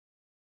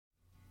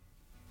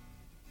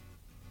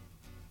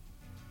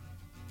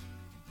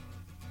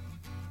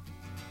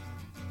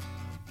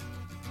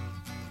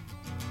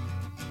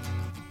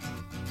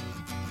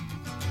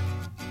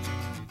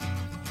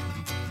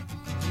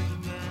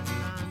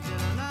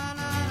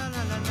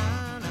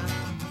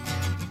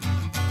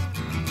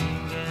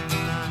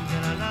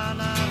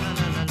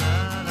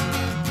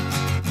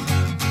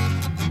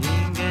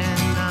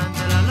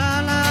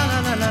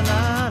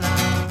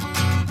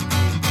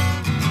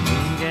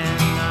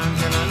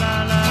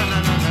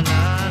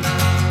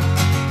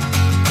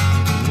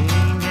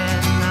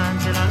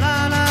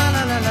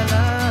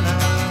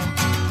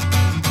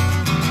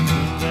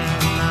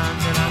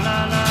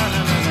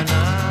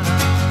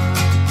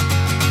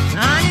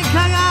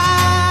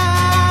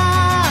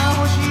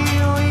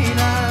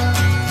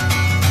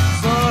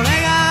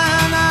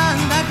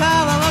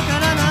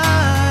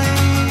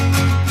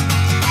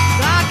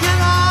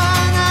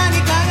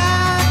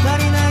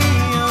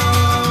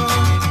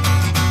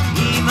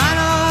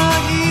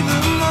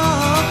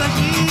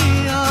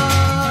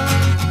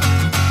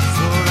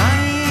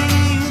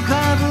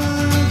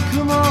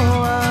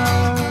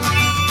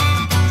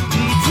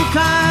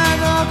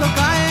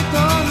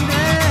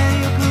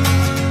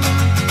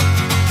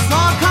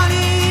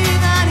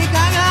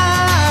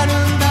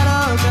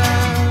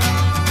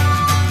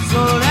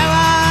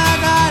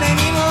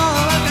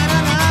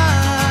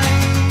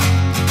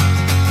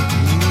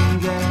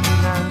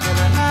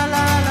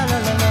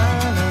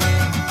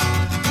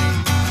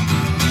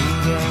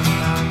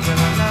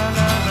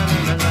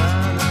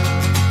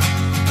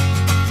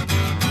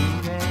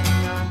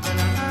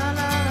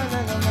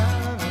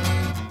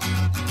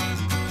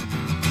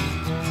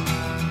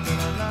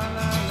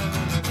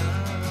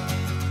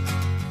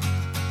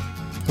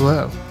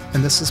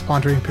this is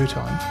Pondering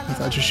Puton with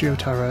Ajushi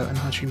Otaro and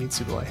Hachi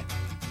Mitsuboi.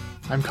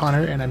 I'm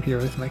Connor, and I'm here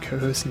with my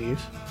co-host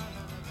Neve.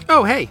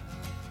 Oh, hey.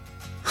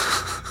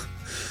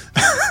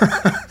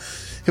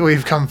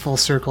 We've come full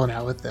circle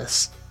now with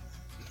this.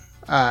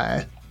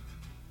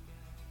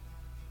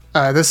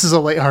 This is a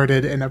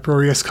lighthearted and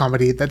uproarious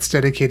comedy that's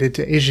dedicated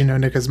to Eiji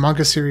Nonaka's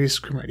manga series,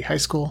 Cromartie High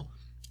School,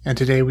 and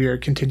today we are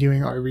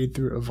continuing our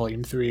read-through of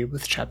Volume 3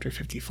 with Chapter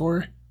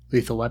 54,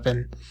 Lethal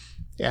Weapon,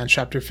 and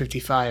Chapter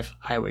 55,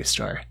 Highway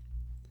Star.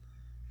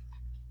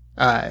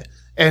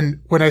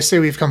 And when I say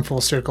we've come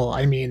full circle,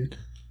 I mean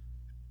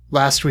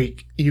last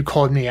week you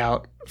called me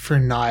out for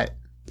not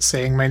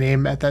saying my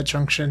name at that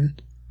junction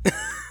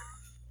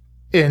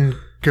in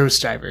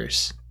Ghost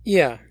Divers.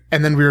 Yeah.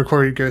 And then we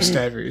recorded Ghost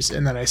Divers,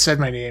 and then I said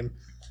my name,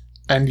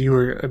 and you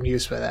were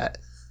amused by that.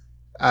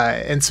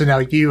 And so now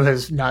you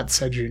have not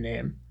said your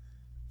name.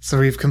 So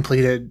we've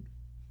completed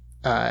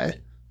the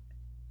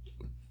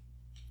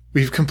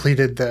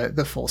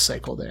full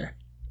cycle there.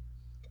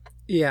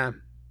 Yeah.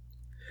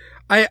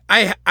 I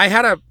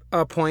had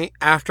a point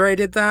after I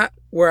did that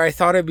where I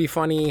thought it'd be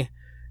funny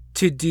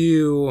to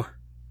do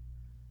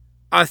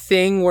a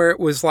thing where it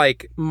was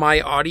like my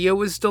audio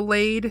was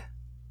delayed.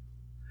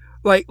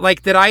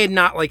 Like that I had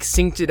not like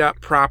synced it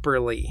up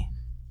properly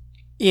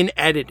in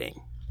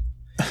editing.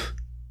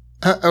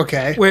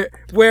 Okay.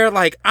 Where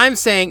like I'm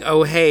saying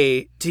oh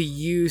hey to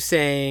you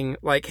saying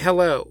like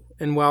hello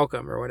and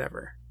welcome or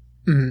whatever.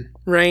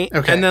 Mm-hmm. Right?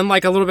 Okay. And then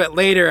like a little bit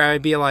later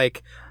I'd be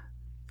like,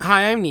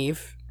 hi, I'm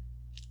Neve.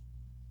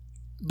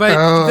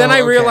 But then I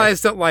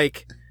realized that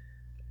like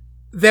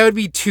that would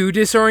be too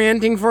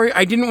disorienting for you.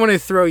 I didn't want to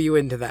throw you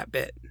into that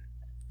bit.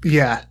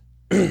 Yeah.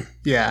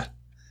 Yeah.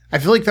 I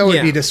feel like that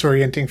would be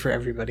disorienting for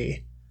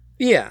everybody.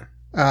 Yeah.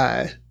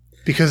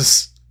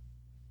 Because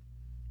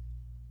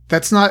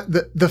that's not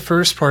the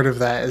first part of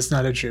that is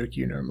not a joke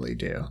you normally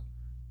do.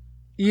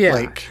 Yeah.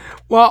 Like,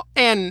 well,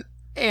 and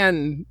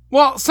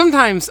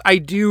sometimes I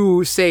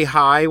do say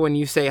hi when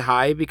you say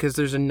hi because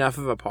there's enough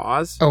of a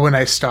pause. Oh, when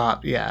I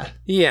stop, yeah.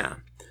 Yeah.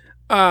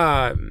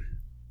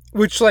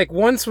 Which like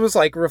once was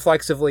like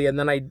reflexively, and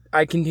then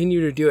I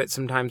continue to do it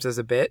sometimes as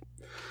a bit.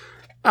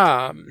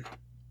 Yeah,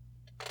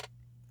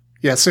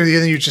 so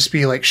then you'd just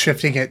be like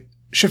shifting it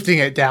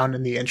down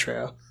in the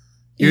intro.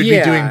 You'd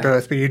be doing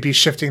both, but you'd be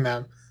shifting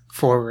them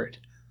forward.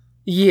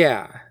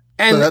 Yeah.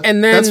 And so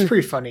then that's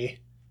pretty funny.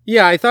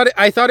 Yeah, I thought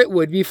it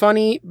would be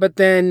funny, but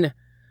then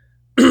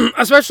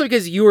especially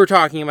because you were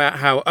talking about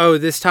how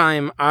this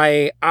time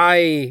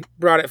I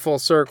brought it full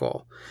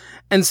circle.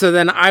 And so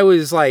then I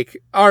was like,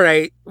 all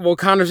right, well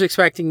Connor's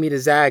expecting me to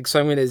zag, so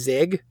I'm going to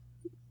zig.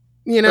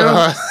 You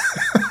know?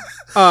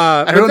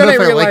 I don't know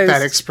if I like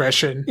that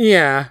expression.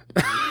 Yeah.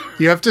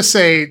 You have to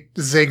say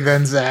zig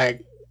then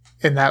zag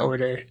in that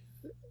order.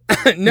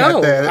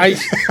 No,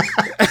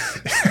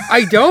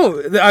 I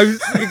don't.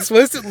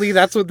 Explicitly,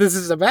 that's what this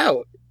is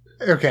about.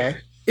 Okay.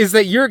 Is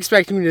that you're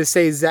expecting me to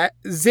say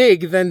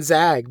zig then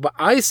zag, but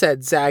I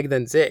said zag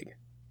then zig.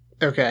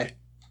 Okay.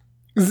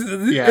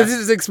 Yeah. This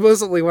is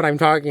explicitly what I'm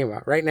talking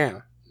about right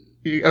now.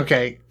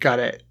 Okay, got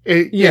it.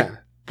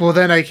 Well,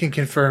 then I can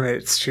confirm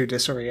it's too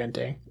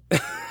disorienting.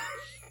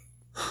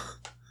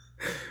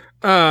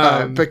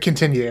 But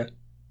continue.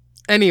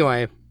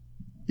 Anyway,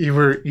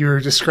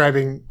 you're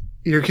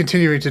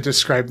continuing to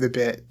describe the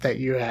bit that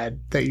you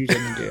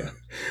didn't do.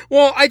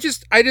 Well, I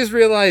just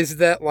realized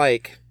that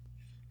like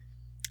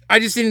I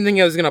just didn't think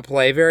I was gonna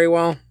play very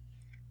well.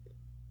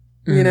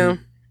 You know?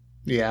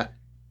 Yeah.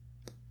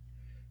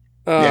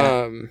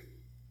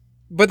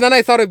 But then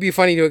I thought it'd be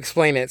funny to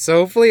explain it,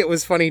 so hopefully it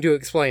was funny to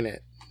explain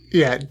it.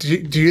 Yeah.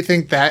 Do you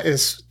think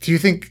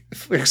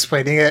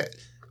explaining it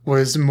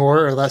was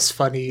more or less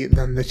funny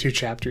than the two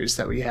chapters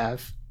that we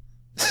have?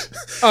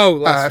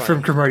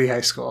 From Cromartie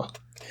High School.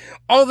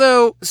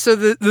 Although, so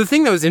the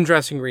thing that was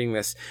interesting reading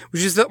this,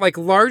 which is that like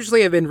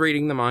largely I've been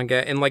reading the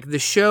manga and like the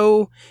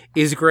show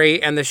is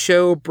great and the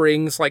show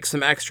brings like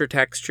some extra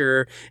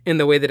texture in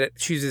the way that it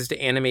chooses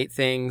to animate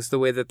things, the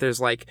way that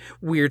there's like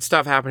weird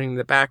stuff happening in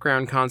the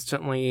background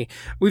constantly.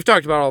 We've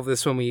talked about all of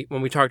this when we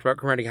talked about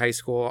Cromartie High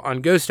School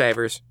on Ghost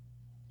Divers.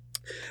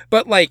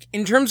 But like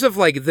in terms of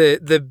like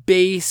the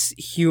base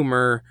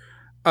humor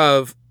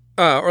of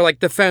or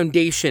like the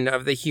foundation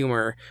of the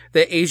humor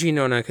that Eiji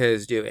Nonaka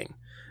is doing.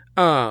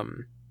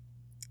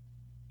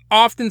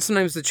 Often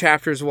sometimes the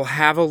chapters will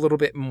have a little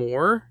bit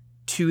more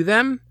to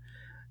them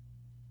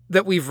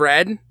that we've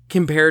read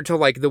compared to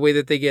like the way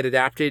that they get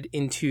adapted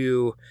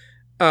into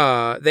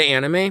the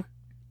anime.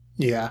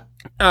 Yeah.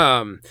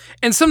 And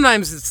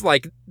sometimes it's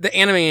like the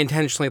anime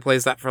intentionally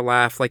plays that for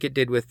laugh, like it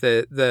did with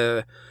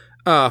the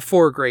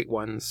Four Great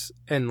Ones,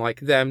 and like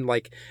them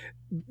like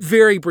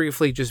very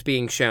briefly just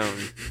being shown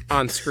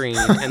on screen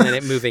and then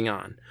it moving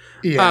on.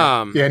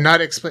 Yeah. Not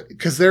explain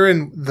because they're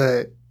in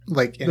the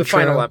like intro, the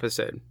final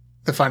episode.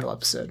 The final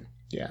episode.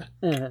 Yeah.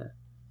 Mm-hmm.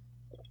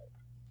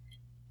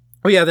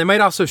 Oh yeah, they might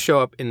also show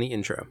up in the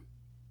intro.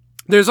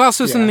 There's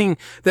also something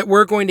that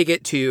we're going to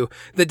get to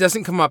that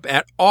doesn't come up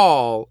at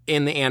all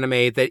in the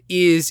anime that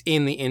is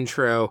in the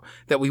intro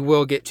that we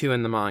will get to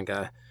in the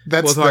manga.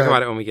 We'll talk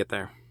about it when we get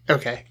there.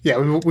 Okay. Yeah,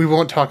 we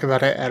won't talk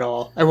about it at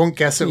all. I won't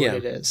guess at what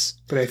it is,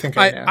 but I think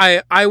I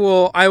know. I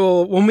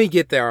will when we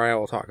get there, I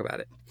will talk about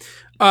it.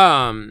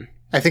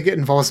 I think it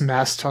involves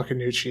Mass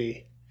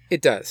Takanuchi.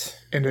 It does.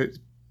 And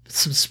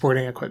some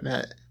sporting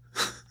equipment.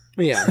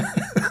 Yeah.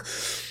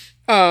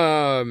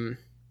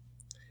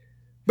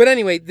 But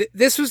anyway,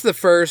 this was the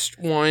first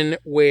one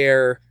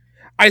where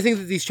I think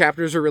that these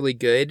chapters are really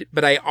good,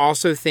 but I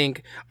also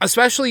think,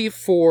 especially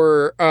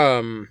for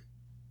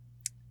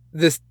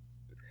this,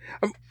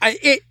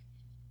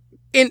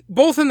 in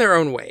both in their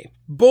own way,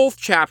 both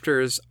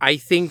chapters, I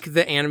think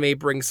the anime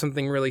brings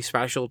something really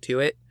special to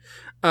it.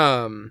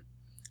 The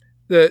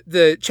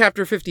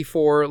chapter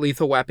 54,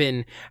 Lethal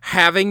Weapon,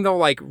 having the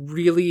like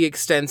really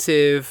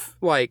extensive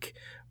like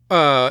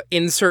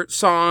insert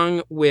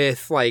song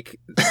with like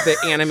the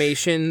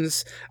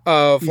animations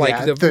of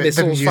like the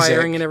missiles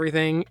firing and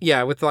everything.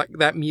 Yeah, with like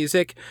that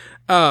music.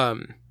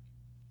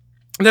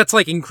 That's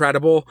like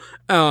incredible.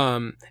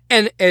 And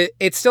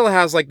it still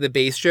has like the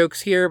bass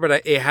jokes here,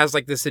 but it has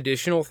like this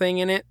additional thing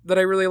in it that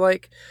I really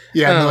like.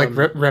 Yeah, and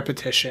like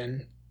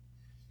repetition.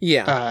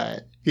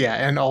 Yeah. Yeah,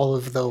 and all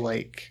of the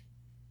like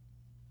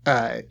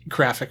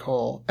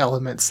graphical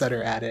elements that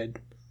are added.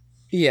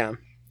 Yeah.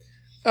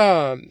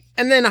 And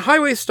then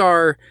Highway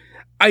Star,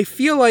 I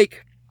feel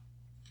like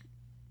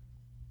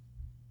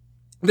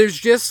there's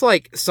just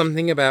like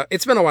something about,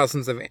 it's been a while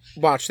since I've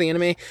watched the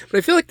anime, but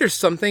I feel like there's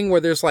something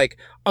where there's like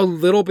a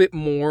little bit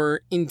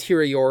more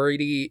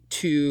interiority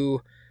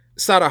to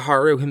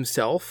Sadaharu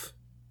himself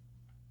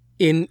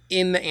in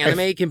the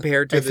anime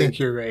compared to I think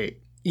you're right.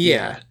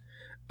 Yeah.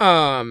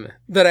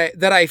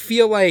 That I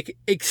feel like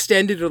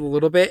extended it a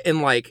little bit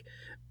and like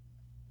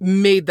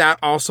made that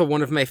also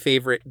one of my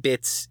favorite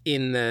bits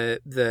in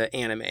the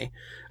anime.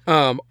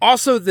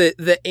 Also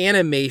the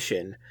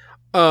animation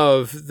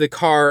of the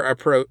car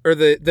approach or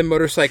the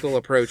motorcycle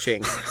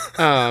approaching,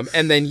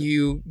 and then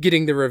you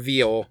getting the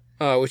reveal,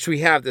 which we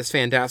have this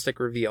fantastic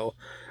reveal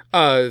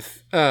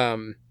of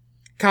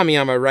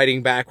Kamiyama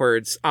riding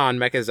backwards on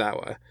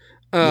Mechazawa.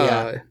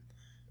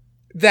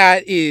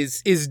 That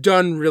is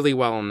done really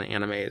well in the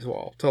anime as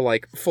well to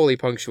like fully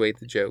punctuate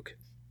the joke.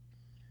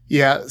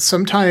 Yeah,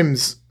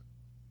 sometimes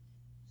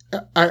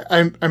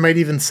I might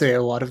even say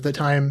a lot of the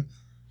time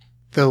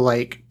the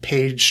like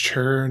page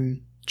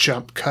turn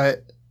jump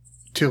cut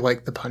to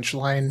like the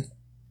punchline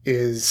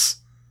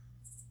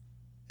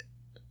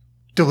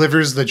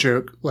delivers the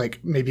joke like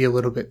maybe a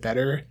little bit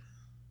better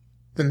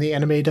than the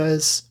anime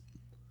does.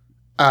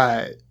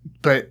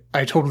 But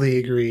I totally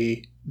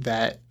agree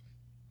that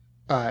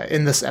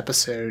in this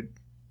episode,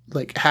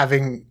 like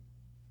having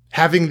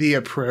the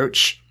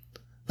approach,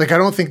 like I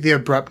don't think the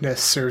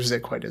abruptness serves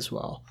it quite as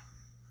well.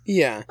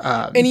 Yeah.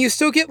 And you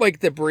still get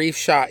like the brief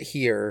shot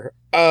here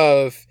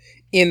of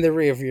in the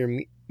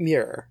rearview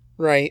mirror,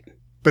 right?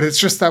 But it's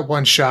just that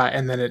one shot,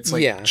 and then it's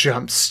like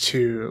jumps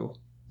to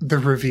the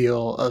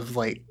reveal of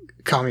like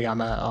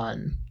Kamiyama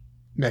on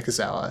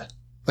Mechazawa,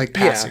 like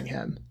passing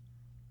him.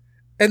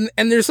 And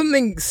there's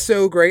something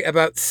so great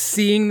about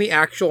seeing the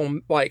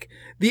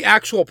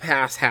actual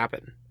pass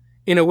happen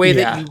in a way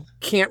that you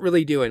can't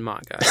really do in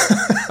manga.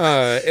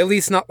 At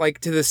least not like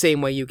to the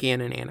same way you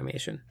can in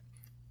animation.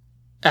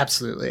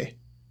 Absolutely.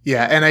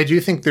 Yeah, and I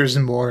do think there's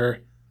more.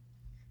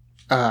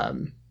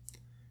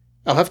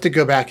 I'll have to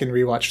go back and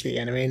rewatch the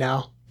anime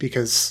now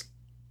because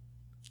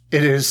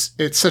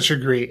it's such a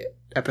great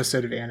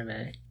episode of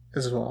anime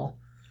as well.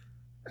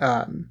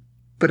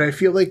 But I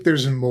feel like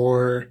there's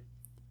more,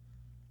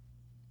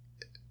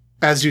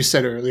 as you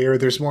said earlier,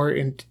 there's more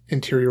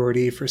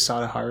interiority for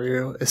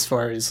Sadaharu as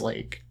far as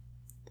like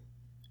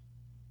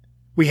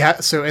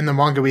so in the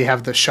manga we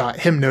have the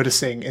shot, him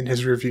noticing in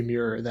his rearview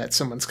mirror that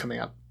someone's coming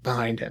up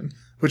behind him,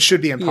 which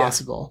should be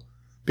impossible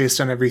based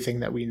on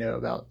everything that we know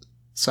about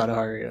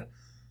Sadaharu.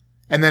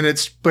 And then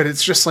it's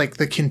just like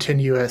the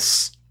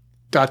continuous ...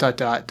 Like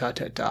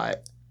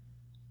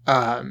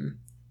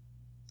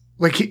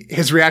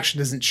his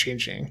reaction isn't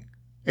changing,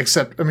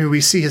 except, I mean,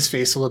 we see his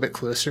face a little bit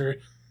closer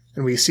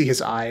and we see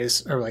his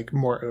eyes are like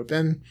more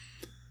open.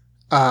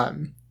 But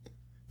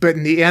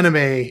in the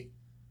anime,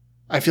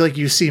 I feel like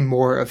you see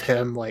more of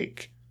him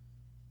like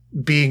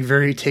being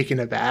very taken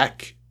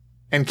aback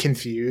and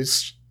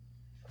confused,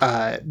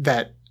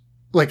 that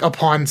like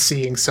upon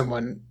seeing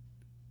someone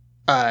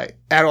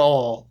at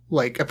all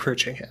like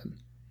approaching him.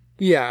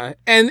 Yeah,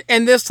 and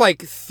this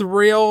like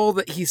thrill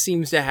that he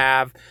seems to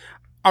have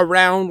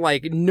around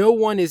like no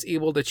one is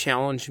able to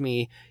challenge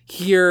me.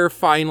 Here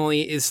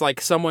finally is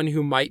like someone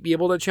who might be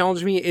able to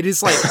challenge me. It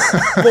is like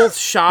both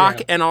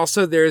shock and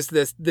also there's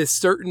this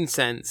certain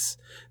sense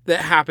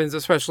that happens,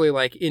 especially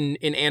like in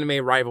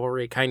anime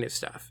rivalry kind of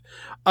stuff,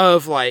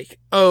 of like,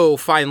 oh,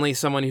 finally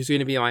someone who's going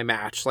to be my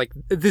match. Like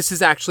this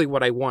is actually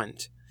what I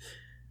want.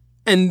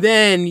 And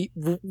then,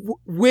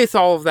 with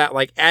all of that,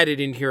 like, added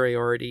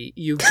interiority,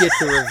 you get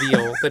the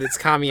reveal that it's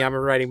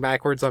Kamiyama riding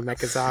backwards on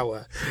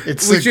Mechazawa.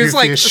 It's which is,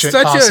 like, such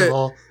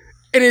possible.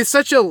 It is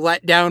such a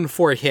letdown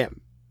for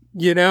him,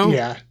 you know?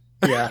 Yeah,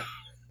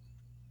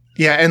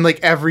 in,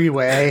 like, every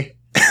way.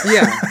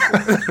 Yeah.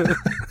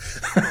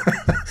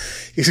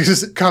 He's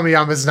just,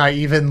 Kamiyama's not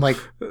even like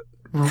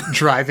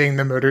driving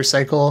the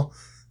motorcycle.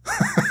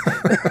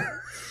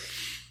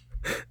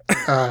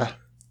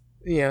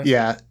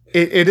 Yeah.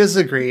 It is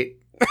a great.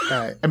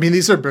 I mean,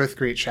 these are both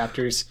great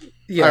chapters.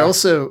 Yeah. I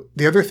also,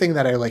 the other thing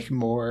that I like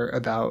more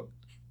about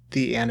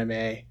the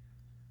anime,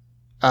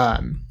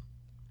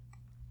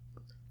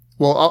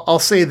 well, I'll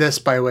say this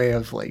by way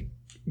of like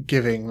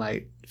giving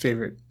my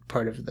favorite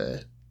part of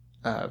the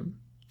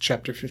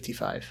chapter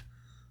 55,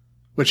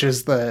 which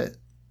is the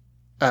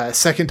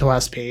second to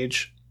last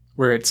page,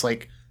 where it's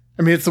like,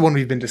 I mean, it's the one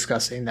we've been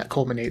discussing that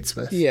culminates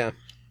with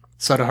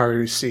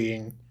Sadaharu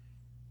seeing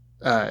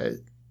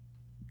the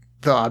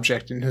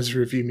object in his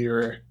review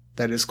mirror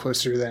that is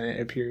closer than it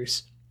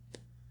appears.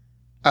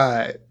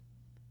 But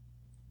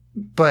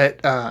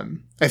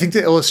I think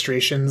the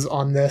illustrations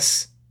on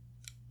this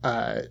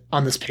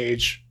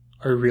page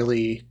are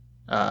really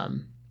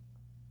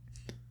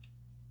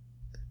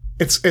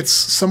it's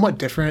somewhat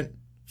different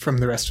from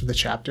the rest of the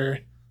chapter.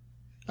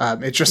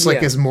 It just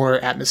like is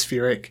more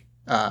atmospheric.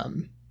 I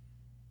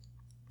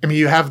mean,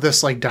 you have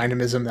this like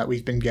dynamism that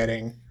we've been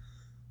getting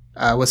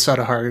with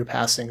Sadaharu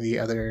passing the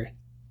other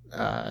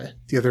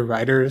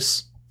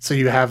riders. So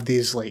you have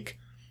these like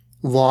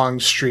long,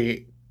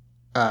 straight,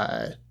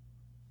 flowing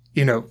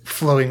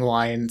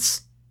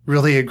lines,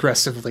 really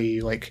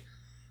aggressively like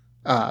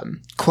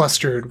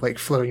clustered, like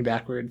flowing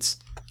backwards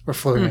or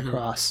flowing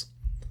across.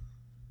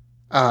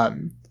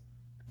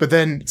 But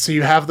then, so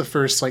you have the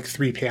first like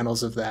 3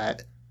 panels of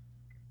that,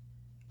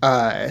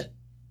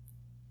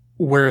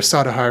 where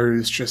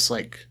Sadaharu's just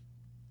like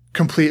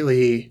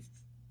completely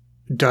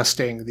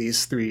dusting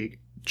these 3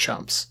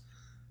 chumps.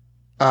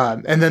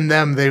 And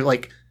then they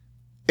like,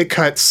 it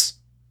cuts,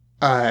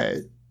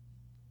 the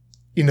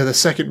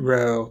second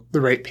row,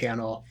 the right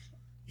panel.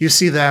 You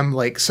see them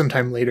like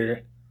sometime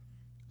later.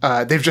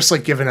 They've just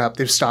like given up.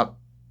 They've stopped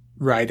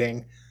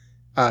riding,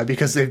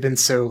 because they've been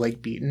so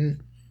like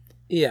beaten.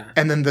 Yeah.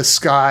 And then the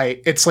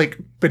sky, it's like,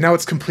 but now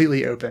it's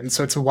completely open.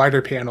 So it's a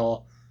wider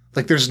panel.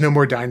 Like there's no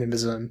more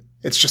dynamism.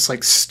 It's just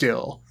like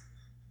still.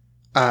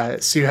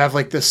 So you have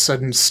like this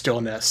sudden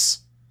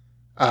stillness,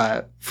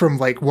 from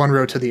like one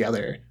row to the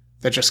other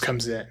that just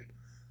comes in.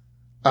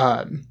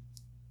 And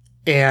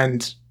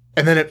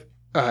then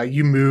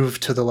you move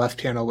to the left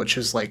panel, which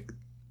is like,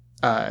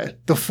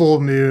 the full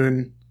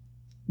moon,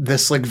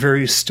 this like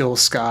very still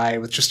sky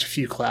with just a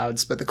few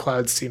clouds, but the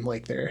clouds seem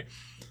like they're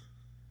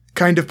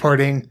kind of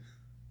parting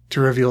to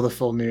reveal the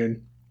full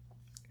moon.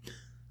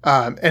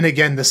 And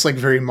again, this like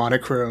very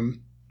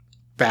monochrome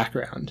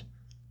background,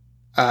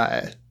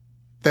 that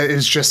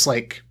is just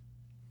like,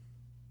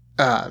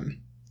 a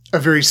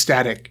very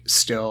static,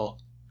 still,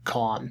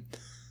 calm.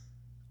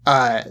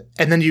 And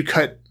then you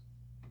cut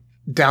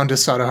down to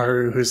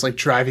Sadaharu, who's like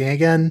driving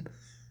again.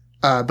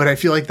 But I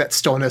feel like that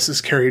stillness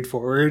is carried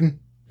forward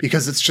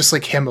because it's just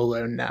like him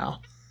alone now.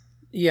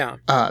 Yeah.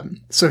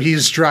 So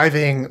he's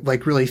driving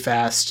like really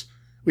fast.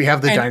 We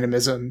have the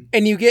dynamism.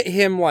 And you get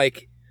him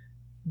like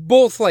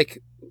both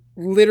like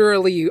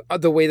literally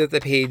the way that the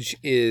page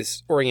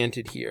is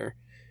oriented here,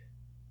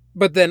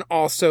 but then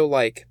also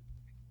like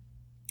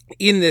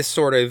in this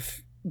sort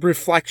of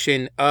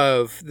reflection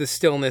of the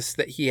stillness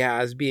that he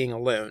has being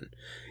alone.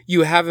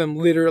 You have him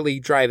literally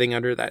driving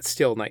under that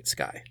still night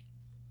sky.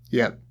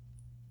 Yep.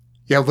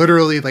 Yeah,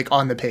 literally like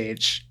on the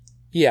page.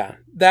 Yeah.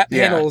 That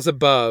panel is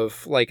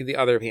above like the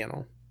other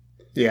panel.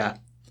 Yeah.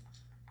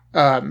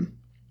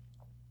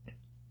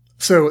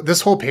 So this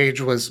whole page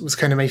was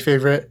kind of my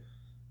favorite.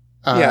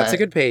 Yeah, it's a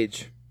good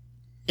page.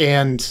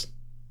 And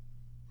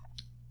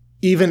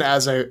even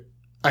as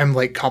I'm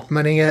like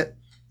complimenting it,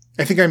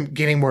 I think I'm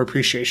gaining more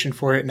appreciation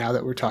for it now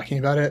that we're talking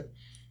about it.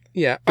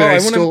 Yeah. But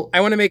I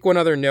want to make one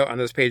other note on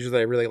this page that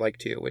I really like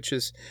too, which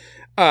is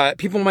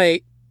people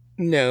might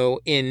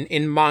know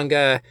in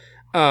manga,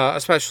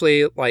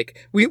 especially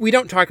like we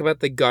don't talk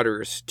about the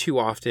gutters too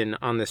often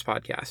on this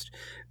podcast,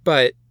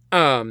 but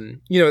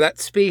that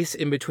space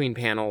in between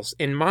panels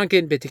in manga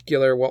in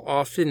particular will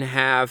often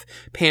have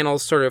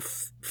panels sort of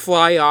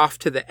fly off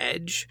to the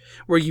edge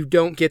where you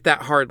don't get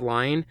that hard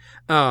line,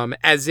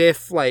 as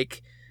if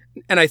like,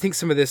 and I think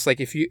some of this,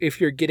 like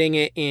if you're getting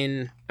it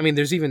in, I mean,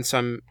 there's even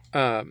some,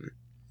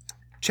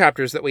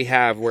 chapters that we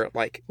have where it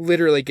like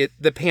literally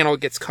the panel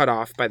gets cut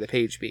off by the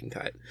page being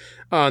cut.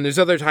 There's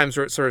other times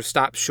where it sort of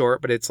stops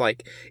short, but it's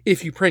like,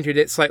 if you printed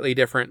it slightly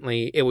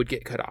differently, it would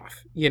get cut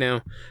off,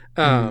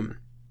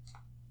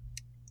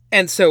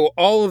 And so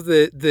all of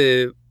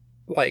the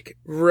like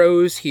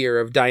rows here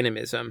of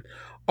dynamism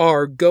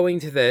are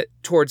going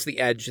towards the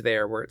edge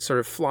there where it's sort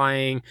of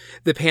flying.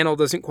 The panel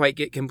doesn't quite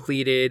get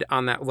completed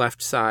on that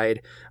left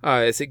side,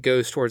 as it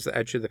goes towards the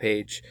edge of the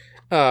page.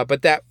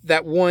 But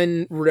that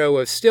one row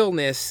of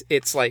stillness,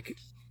 it's like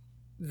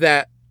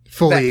that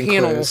fully that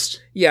panel,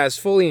 enclosed. Yeah, is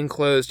fully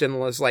enclosed and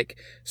was like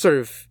sort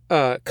of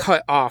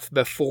cut off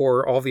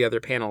before all the other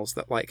panels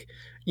that like,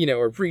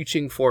 are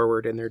reaching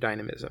forward in their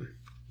dynamism.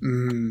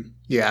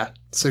 Yeah,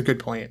 it's a good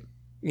point.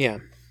 Yeah.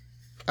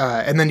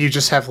 And then you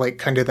just have like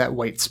kind of that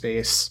white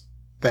space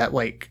that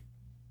like,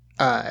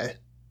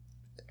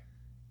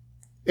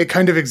 it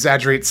kind of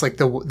exaggerates like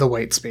the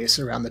white space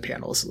around the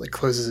panels. It like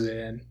closes it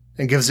in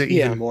and gives it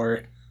even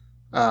more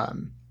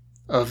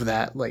of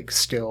that like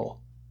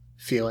still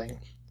feeling.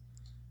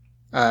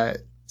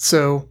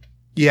 So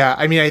yeah,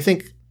 I mean, I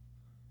think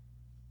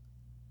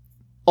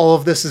all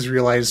of this is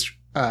realized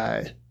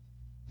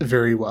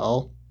very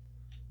well,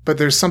 but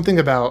there's something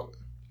about,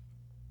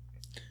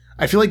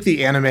 I feel like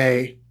the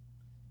anime,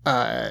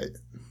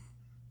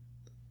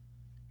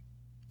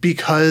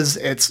 because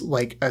it's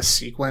like a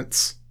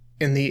sequence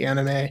in the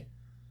anime,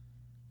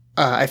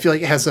 I feel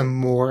like it has a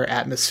more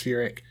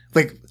atmospheric,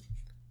 like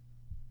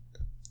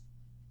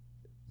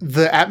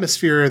the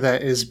atmosphere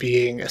that is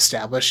being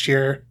established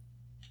here.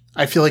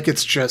 I feel like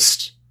it's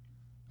just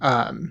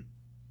having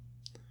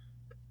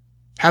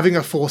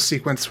a full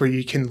sequence where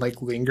you can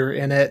like linger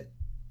in it,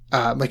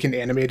 like an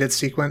animated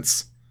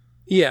sequence.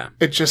 Yeah.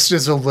 It just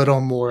is a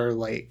little more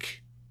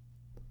like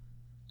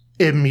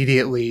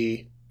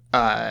immediately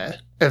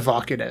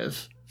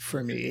evocative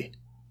for me.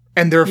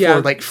 And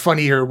therefore like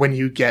funnier when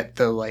you get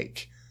the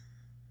like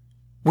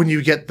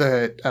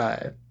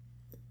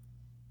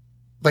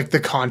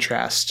the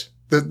contrast,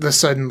 the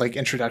sudden like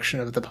introduction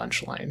of the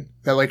punchline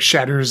that like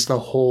shatters the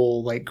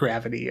whole like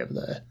gravity of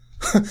the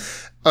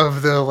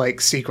of the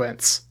like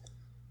sequence.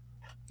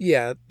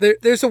 Yeah,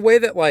 there's a way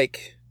that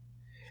like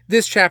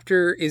this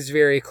chapter is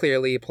very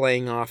clearly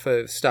playing off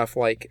of stuff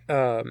like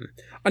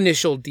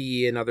Initial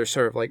D and other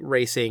sort of like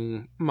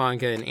racing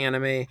manga and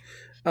anime.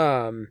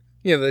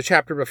 You know, the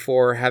chapter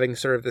before having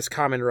sort of this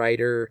Kamen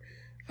Rider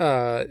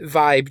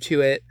vibe to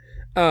it.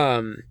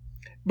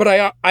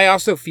 But I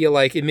also feel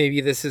like, and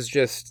maybe this is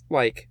just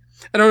like,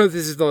 I don't know if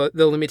this is the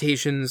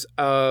limitations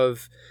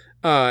of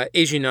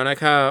Eiji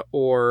Nonaka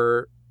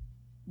or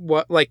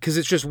what, like, because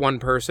it's just one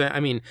person. I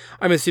mean,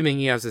 I'm assuming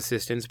he has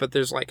assistants, but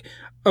there's like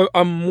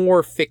a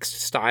more fixed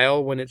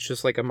style when it's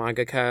just like a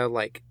mangaka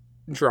like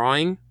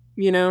drawing,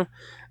 you know?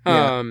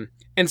 Yeah.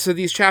 And so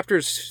these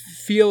chapters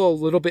feel a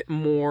little bit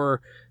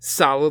more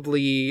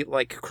solidly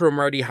like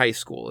Cromartie High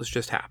School is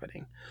just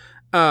happening.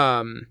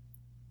 The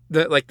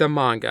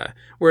manga.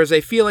 Whereas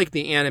I feel like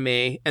the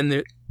anime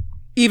and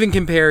even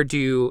compared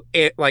to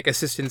like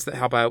assistants that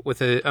help out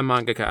with a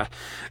mangaka,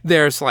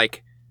 there's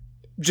like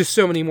just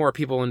so many more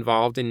people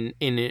involved in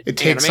it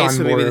takes anime. on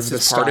So more maybe of this the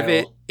is part style. of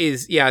it.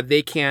 Is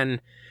they can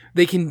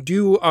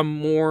do a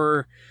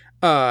more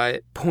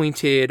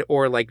pointed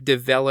or like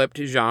developed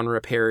genre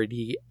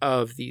parody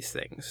of these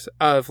things,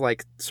 of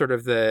like sort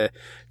of the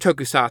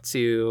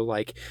tokusatsu,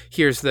 like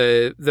here's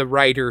the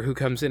writer who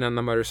comes in on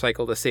the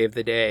motorcycle to save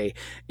the day,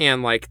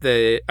 and like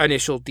the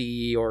Initial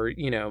D or,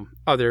 you know,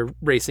 other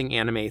racing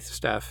anime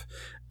stuff.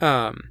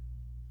 So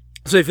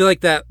I feel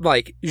like that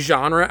like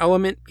genre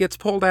element gets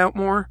pulled out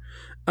more,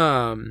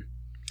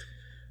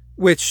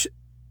 which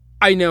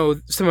I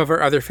know some of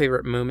our other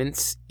favorite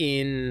moments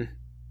in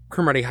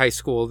Cromartie High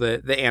School,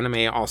 the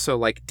anime also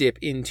like dip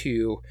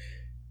into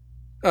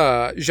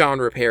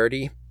genre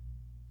parody,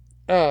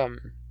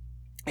 and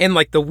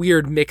like the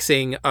weird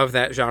mixing of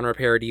that genre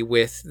parody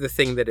with the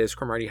thing that is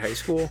Cromartie High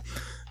School,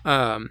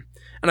 and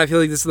I feel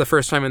like this is the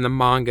first time in the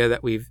manga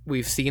that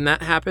we've seen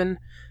that happen,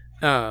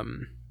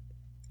 and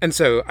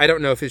so I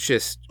don't know if it's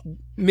just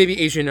maybe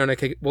Eiji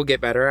Nonaka will get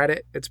better at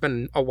it. It's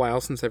been a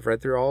while since I've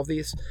read through all of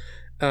these,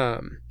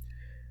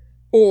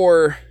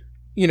 or,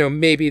 you know,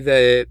 maybe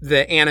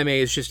the anime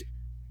is just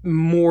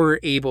more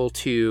able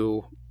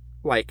to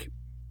like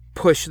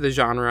push the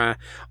genre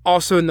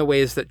also in the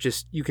ways that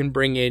just you can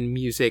bring in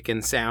music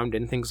and sound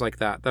and things like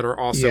that are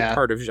also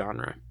part of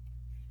genre.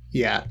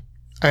 Yeah.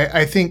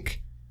 I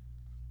think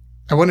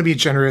I want to be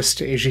generous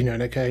to Eiji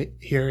Nonaka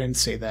here and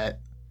say that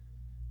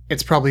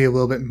it's probably a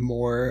little bit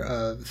more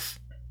of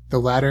the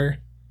latter.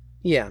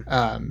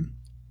 Yeah.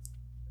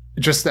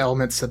 Just the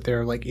elements that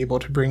they're like able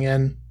to bring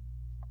in.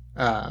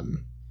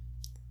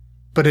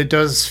 But it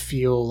does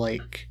feel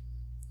like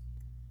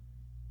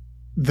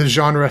the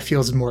genre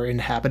feels more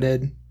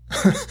inhabited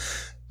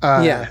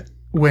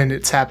when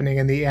it's happening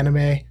in the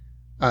anime.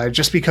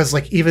 Just because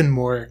like even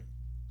more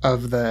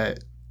of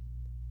the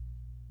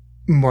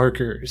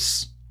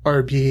markers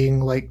are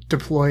being like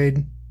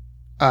deployed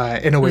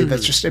in a way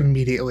that's just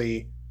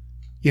immediately,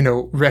 you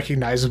know,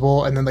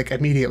 recognizable and then like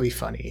immediately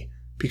funny.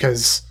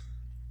 Because,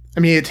 I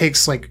mean, it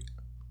takes like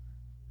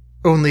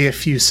only a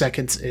few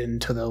seconds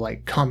into the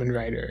like Kamen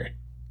Rider,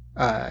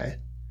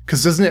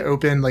 because doesn't it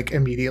open like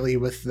immediately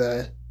with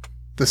the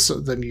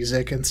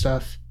music and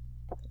stuff?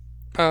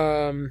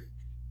 I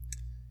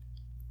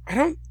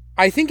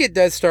think it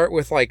does start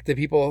with like the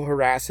people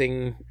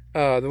harassing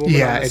the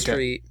woman on the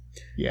street.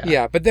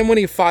 Yeah, but then when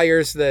he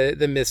fires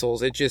the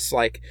missiles, it just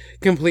like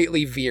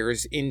completely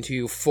veers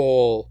into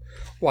full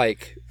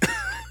like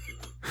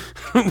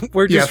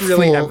we're just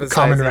really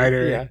emphasizing Kamen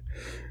Rider.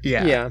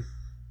 Yeah.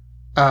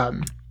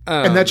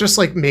 And that just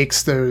like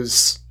makes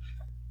those,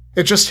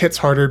 it just hits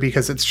harder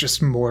because it's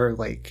just more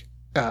like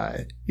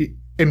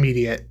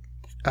immediate.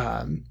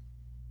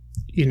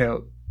 You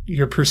know,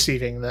 you're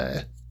perceiving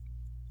the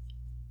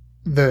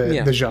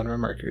genre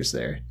markers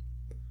there.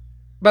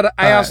 But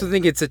I also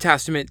think it's a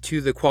testament to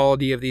the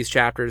quality of these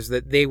chapters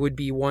that they would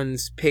be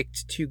ones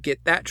picked to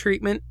get that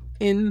treatment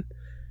in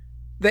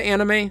the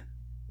anime,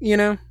 you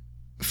know?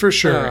 For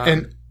sure.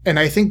 And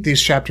I think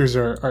these chapters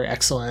are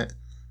excellent.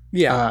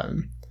 Yeah.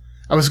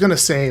 I was going to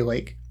say,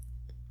 like,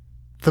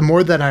 the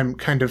more that I'm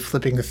kind of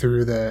flipping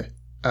through the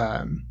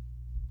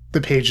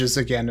pages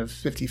again of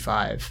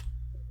 55,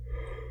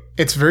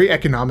 it's very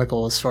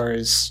economical as far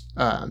as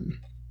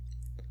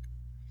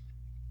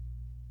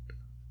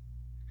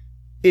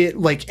it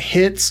like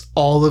hits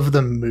all of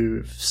the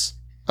moves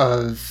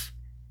of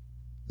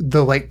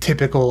the like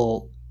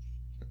typical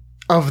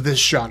of this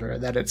genre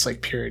that it's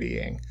like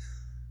parodying.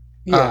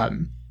 Yeah.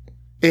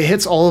 It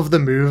hits all of the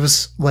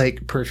moves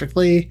like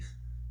perfectly,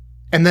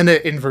 and then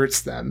it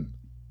inverts them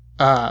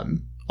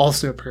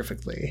also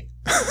perfectly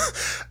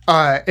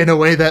in a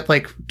way that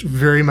like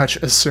very much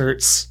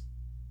asserts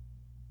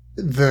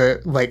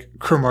the like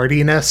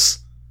Cromartiness,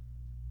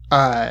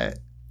 and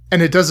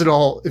it does it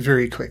all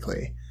very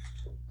quickly.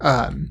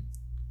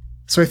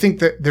 So I think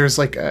that there's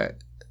like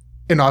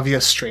an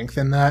obvious strength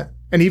in that,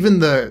 and even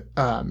the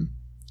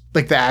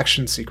like the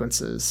action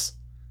sequences.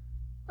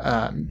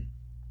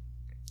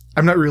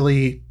 I'm not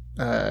really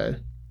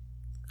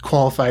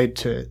qualified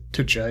to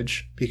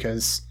judge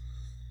because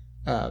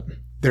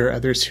there are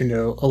others who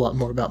know a lot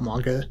more about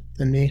manga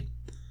than me.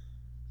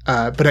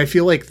 But I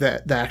feel like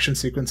the action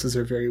sequences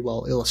are very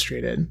well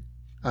illustrated.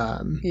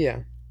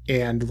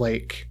 And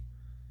like,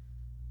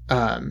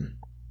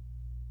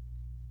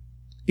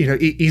 you know,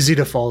 easy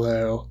to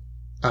follow,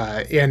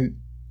 and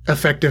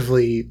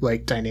effectively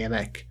like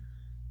dynamic,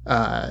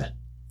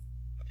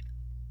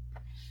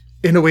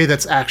 in a way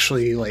that's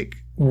actually like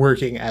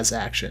working as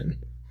action.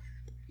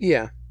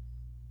 Yeah.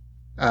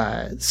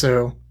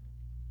 So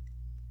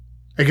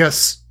I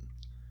guess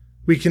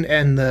we can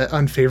end the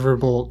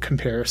unfavorable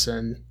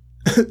comparison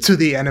to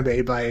the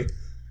anime by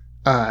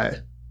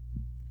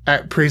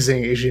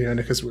praising Eiji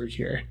Nonika's work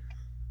here.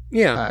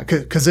 Yeah.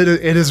 Because it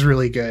is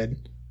really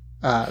good.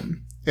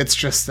 It's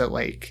just that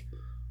like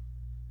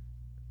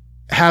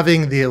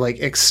having the like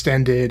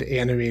extended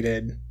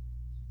animated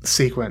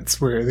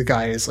sequence where the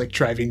guy is like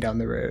driving down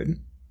the road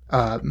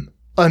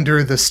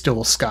under the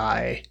still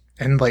sky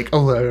and like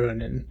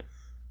alone,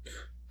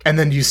 and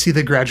then you see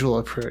the gradual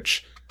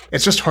approach.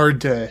 It's just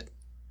hard to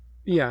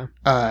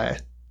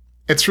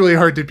it's really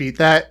hard to beat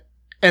that.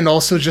 And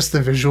also just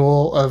the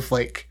visual of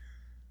like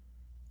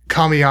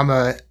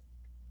Kamiyama,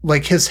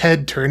 like his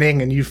head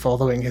turning and you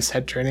following his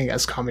head turning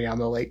as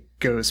Kamiyama like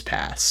goes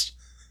past.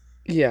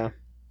 Yeah.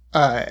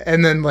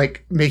 And then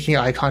like making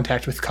eye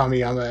contact with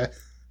Kamiyama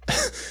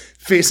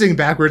facing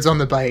backwards on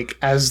the bike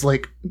as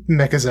like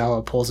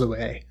Mekazawa pulls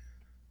away.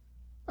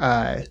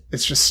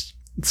 It's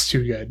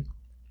too good.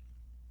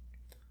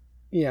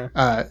 Yeah.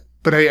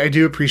 But I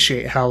do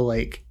appreciate how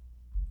like,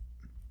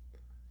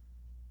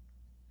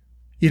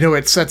 you know,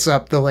 it sets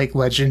up the like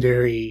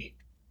legendary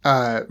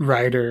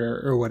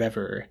rider or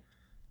whatever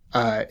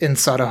in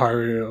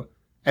Sadaharu,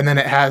 and then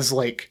it has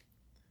like,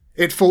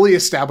 it fully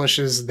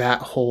establishes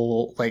that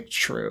whole like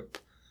trope.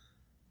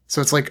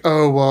 So it's like,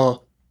 oh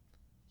well,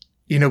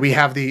 you know, we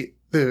have the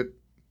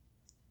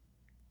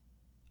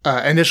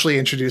initially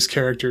introduced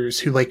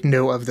characters who like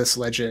know of this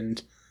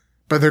legend,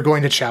 but they're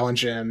going to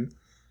challenge him,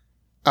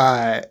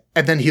 and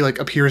then he like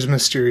appears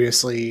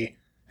mysteriously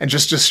and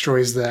just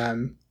destroys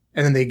them,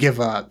 and then they give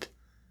up.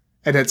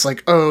 And it's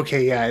like, oh,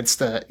 okay, yeah, it's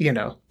the, you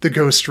know, the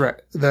Ghost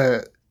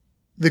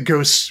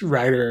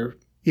Rider,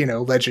 you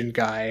know, legend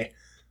guy.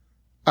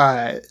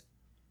 But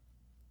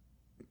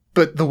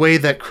the way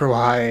that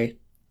Crowhigh,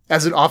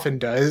 as it often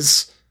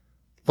does,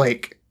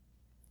 like,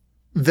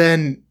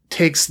 then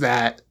takes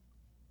that,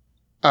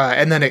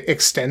 and then it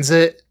extends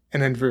it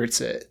and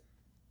inverts it,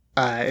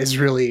 is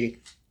really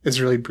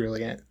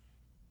brilliant.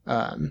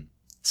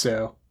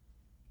 So,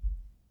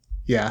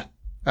 yeah,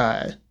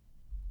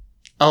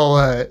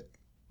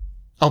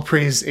 I'll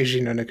praise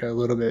Eiji Nonika a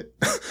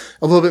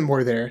little bit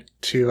more there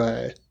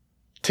to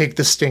take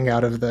the sting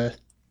out of the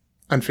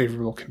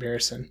unfavorable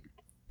comparison.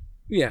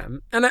 Yeah,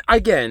 and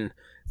again,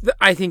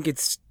 I think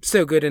it's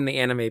so good in the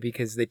anime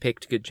because they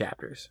picked good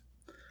chapters.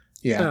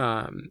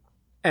 Yeah,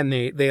 and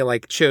they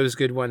like chose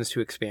good ones to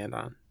expand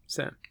on.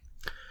 So,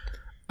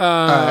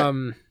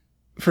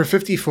 for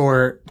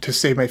 54, to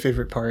say my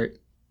favorite part.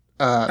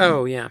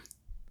 Oh yeah,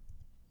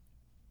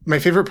 my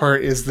favorite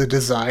part is the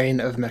design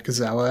of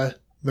Mekazawa,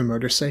 the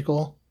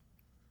motorcycle.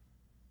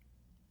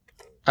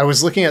 I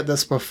was looking at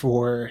this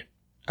before.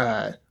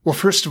 Well,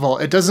 first of all,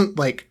 it doesn't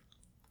like.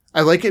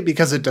 I like it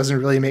because it doesn't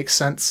really make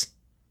sense.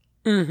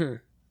 Mm-hmm.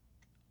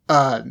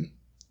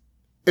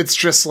 It's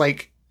just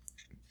like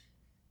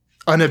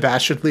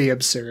unabashedly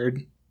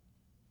absurd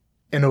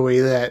in a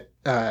way that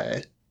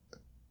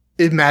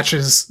it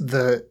matches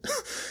the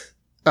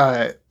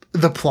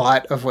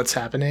plot of what's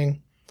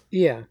happening.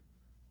 Yeah.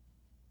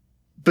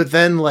 But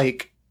then,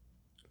 like,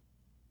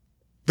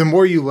 the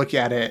more you look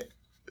at it,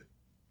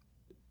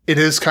 it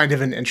is kind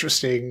of an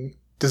interesting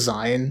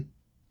design.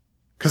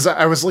 Because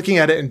I was looking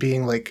at it and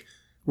being like,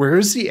 where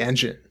is the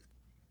engine?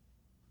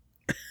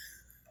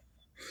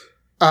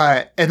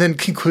 And then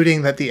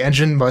concluding that the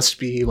engine must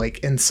be like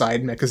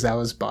inside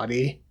Mekazawa's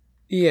body,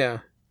 Yeah.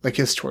 like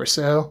his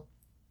torso.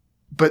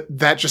 But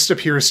that just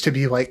appears to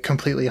be like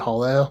completely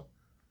hollow.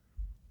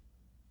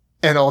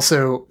 And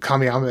also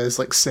Kamiyama is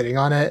like sitting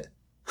on it.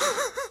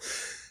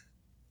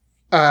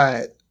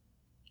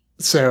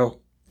 So,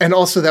 and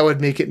also that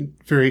would make it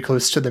very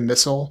close to the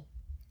missile.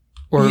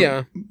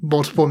 Or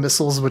multiple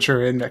missiles which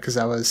are in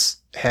Mekazawa's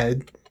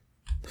head.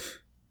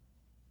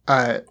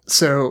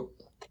 So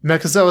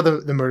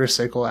Mekazawa the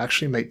motorcycle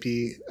actually might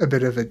be a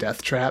bit of a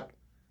death trap.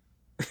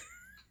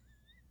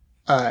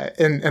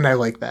 And I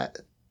like that.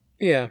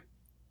 Yeah.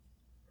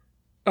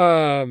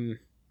 I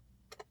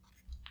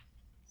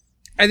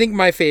think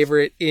my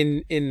favorite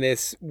in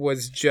this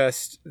was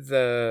just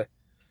the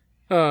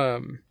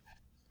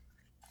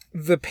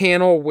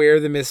panel where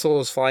the missile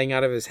is flying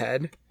out of his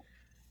head.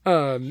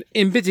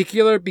 In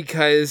particular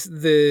because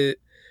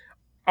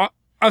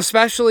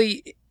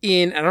especially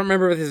in, I don't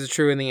remember if this is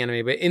true in the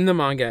anime, but in the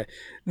manga,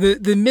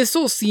 the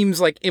missile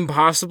seems like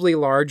impossibly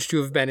large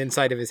to have been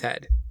inside of his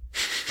head.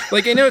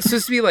 Like, I know it's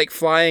supposed to be like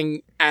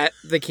flying at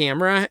the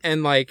camera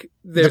and like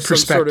there's the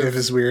perspective some sort of,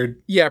 is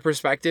weird. Yeah,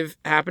 perspective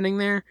happening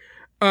there.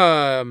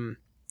 But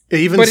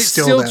it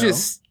still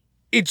just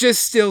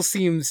still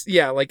seems,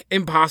 like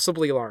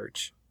impossibly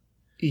large.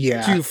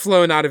 Yeah. To have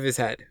flown out of his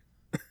head.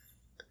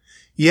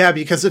 Yeah,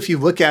 because if you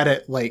look at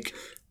it, like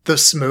the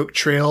smoke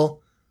trail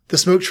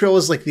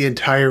is like the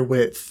entire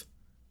width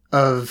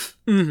of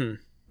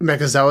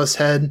Mekazawa's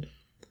head.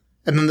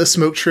 And then the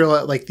smoke trail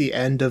at like the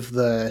end of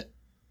the,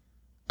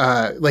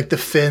 like the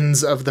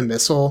fins of the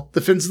missile.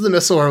 The fins of the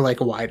missile are like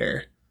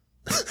wider.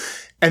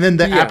 And then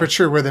the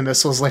aperture where the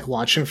missile is like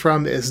launching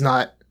from is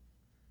not,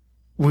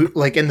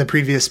 like in the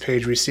previous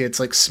page, we see it's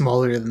like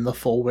smaller than the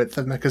full width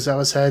of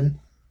Mekazawa's head.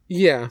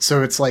 Yeah.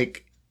 So it's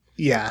like,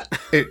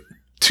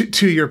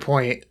 to your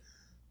point,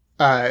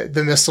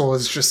 the missile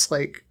is just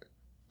like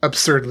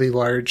absurdly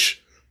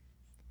large.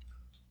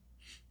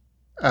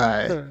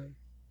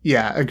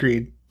 Yeah,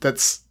 agreed.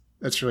 That's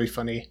really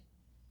funny.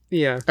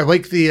 Yeah. I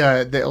like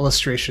the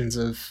illustrations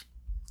of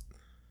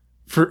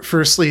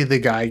firstly the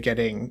guy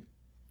getting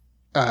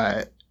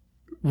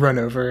run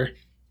over,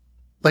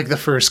 like the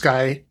first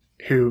guy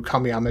who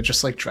Kamiyama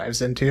just like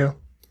drives into.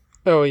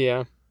 Oh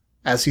yeah.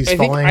 As he's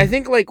falling. I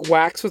think like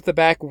wax with the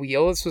back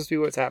wheel is supposed to be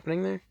what's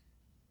happening there.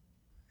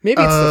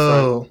 Maybe it's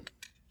the front.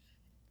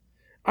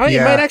 Oh,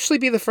 it might actually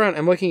be the front.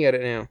 I'm looking at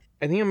it now.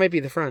 I think it might be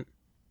the front.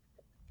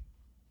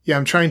 Yeah,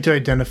 I'm trying to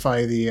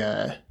identify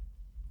the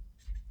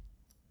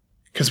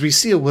because we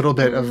see a little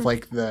bit of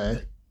like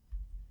the.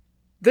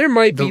 There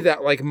might be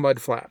that like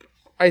mud flap.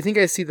 I think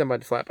I see the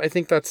mud flap. I do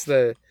think that's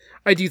the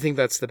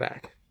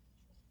back.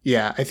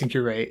 Yeah, I think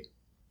you're right.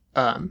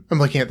 I'm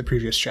looking at the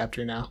previous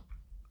chapter now.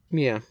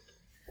 Yeah.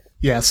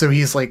 Yeah, so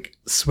he's like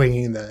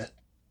swinging the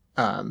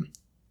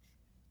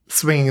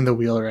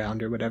wheel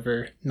around or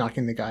whatever,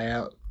 knocking the guy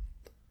out.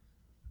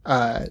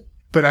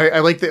 But I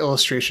like the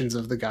illustrations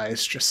of the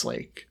guys just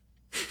like.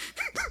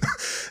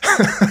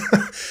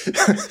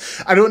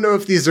 I don't know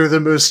if these are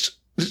the most,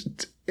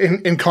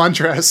 in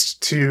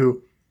contrast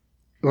to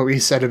what we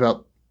said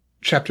about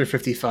chapter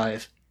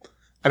 55.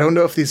 I don't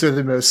know if these are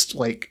the most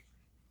like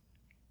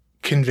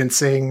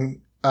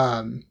convincing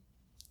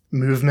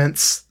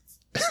movements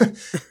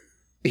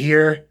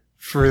here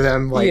for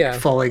them like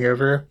falling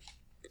over.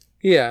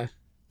 Yeah.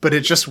 But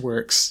it just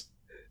works.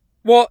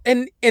 Well,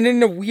 and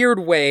in a weird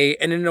way,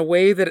 and in a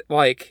way that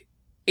like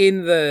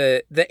in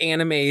the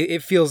anime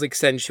it feels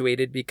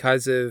accentuated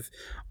because of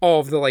all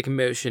of the like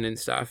motion and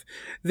stuff.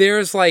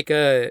 There's like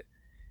there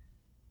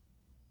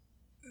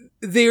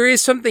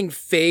is something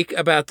fake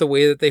about the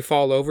way that they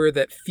fall over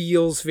that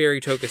feels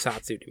very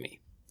tokusatsu to me.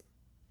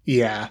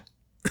 Yeah.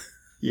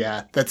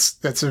 Yeah, that's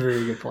a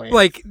very good point.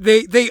 Like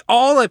they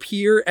all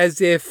appear as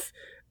if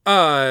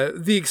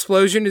the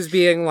explosion is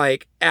being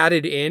like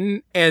added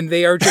in and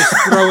they are just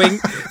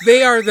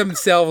they are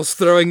themselves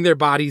throwing their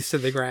bodies to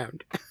the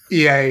ground.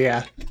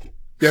 Yeah,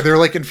 they're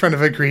like in front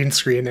of a green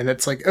screen and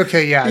it's like,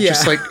 okay,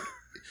 just like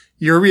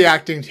you're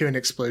reacting to an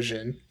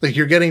explosion. Like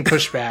you're getting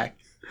pushed back.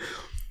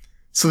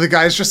 So the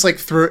guy's just like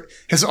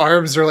his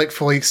arms are like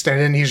fully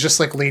extended and he's just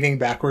like leaning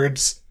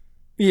backwards.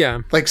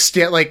 Yeah. Like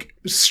like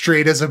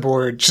straight as a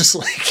board, just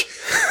like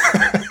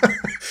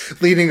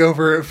leaning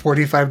over at a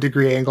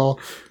 45-degree angle.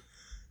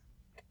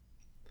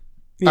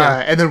 Yeah.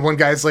 And then one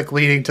guy's like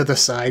leaning to the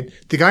side.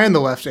 The guy on the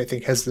left, I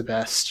think, has the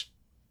best.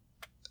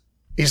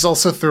 He's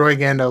also throwing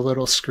in a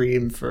little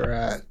scream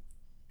for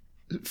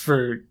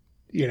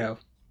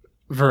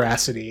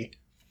veracity.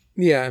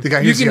 Yeah. The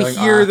guy you who's can yelling,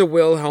 hear the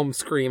Wilhelm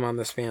scream on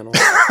this panel.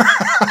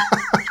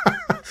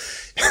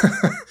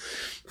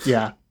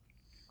 Yeah.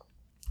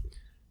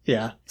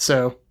 Yeah.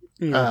 So,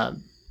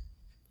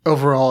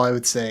 overall, I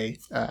would say,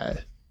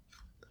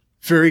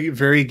 very,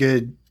 very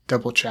good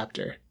double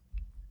chapter.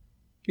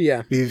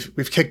 Yeah.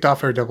 We've kicked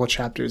off our double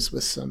chapters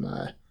with some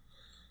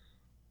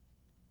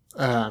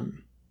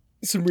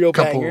real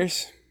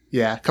bangers.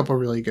 Yeah, a couple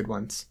really good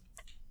ones.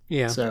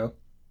 Yeah. So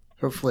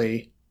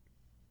hopefully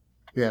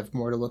we have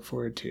more to look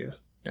forward to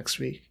next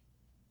week.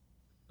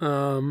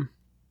 I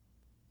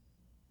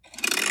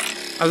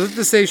was about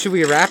to say, should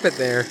we wrap it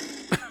there?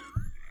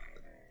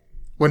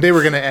 One day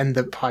we're going to end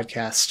the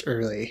podcast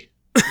early.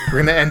 We're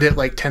going to end it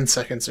like 10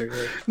 seconds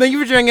early. Thank you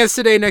for joining us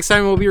today. Next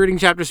time we'll be reading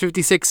chapters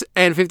 56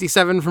 and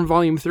 57 from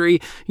Volume 3. You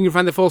can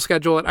find the full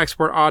schedule at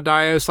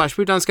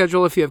exportaud.io/Bhutan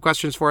schedule. If you have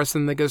questions for us,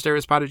 then the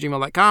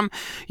ghostdiverspod@gmail.com.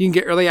 You can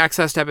get early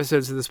access to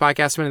episodes of this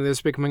podcast when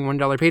there's becoming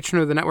 $1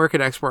 patron of the network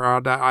at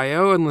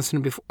exportaud.io and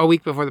listen a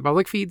week before the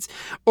public feeds.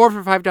 Or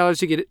for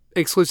 $5, you get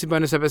exclusive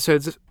bonus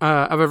episodes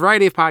of a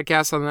variety of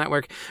podcasts on the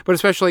network, but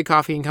especially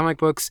Coffee and Comic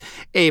Books,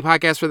 a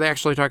podcast where they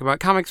actually talk about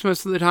comics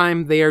most of the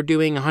time. They are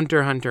doing Hunter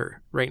x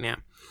Hunter right now.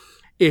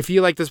 If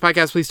you like this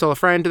podcast, please tell a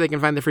friend. They can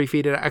find the free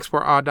feed at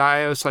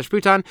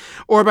exportaud.io/Bhutan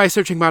or by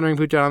searching Pondering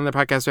Bhutan on the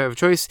podcast web of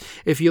choice.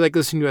 If you like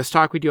listening to us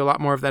talk, we do a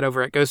lot more of that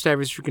over at Ghost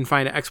Divers. You can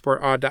find at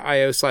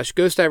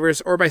exportaud.io/Ghost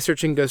Divers or by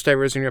searching Ghost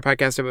Divers in your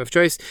podcast web of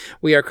choice.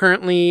 We are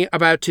currently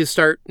about to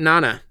start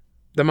Nana,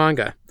 the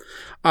manga.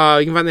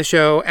 You can find the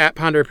show at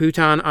Ponder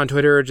Bhutan on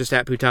Twitter or just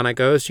at Bhutana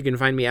Ghost. You can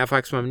find me at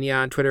FoxMomnia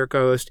on Twitter,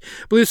 Ghost.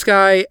 Blue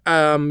Sky,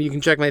 you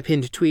can check my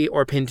pinned tweet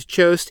or pinned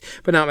chost,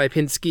 but not my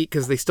pinned skeet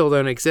because they still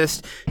don't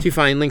exist. To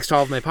find links to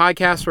all of my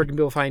podcasts, where can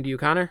people find you,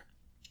 Connor?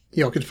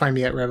 You can find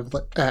me at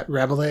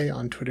Rabelais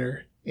on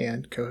Twitter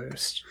and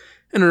co-host.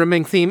 And our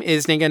remaining theme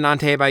is Nenga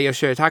Nante by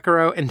Yoshio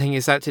Takaro, and taking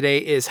us out today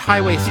is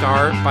Highway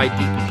Star by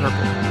Deep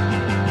Purple.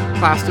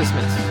 Class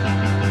dismissed.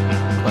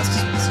 Class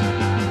dismissed.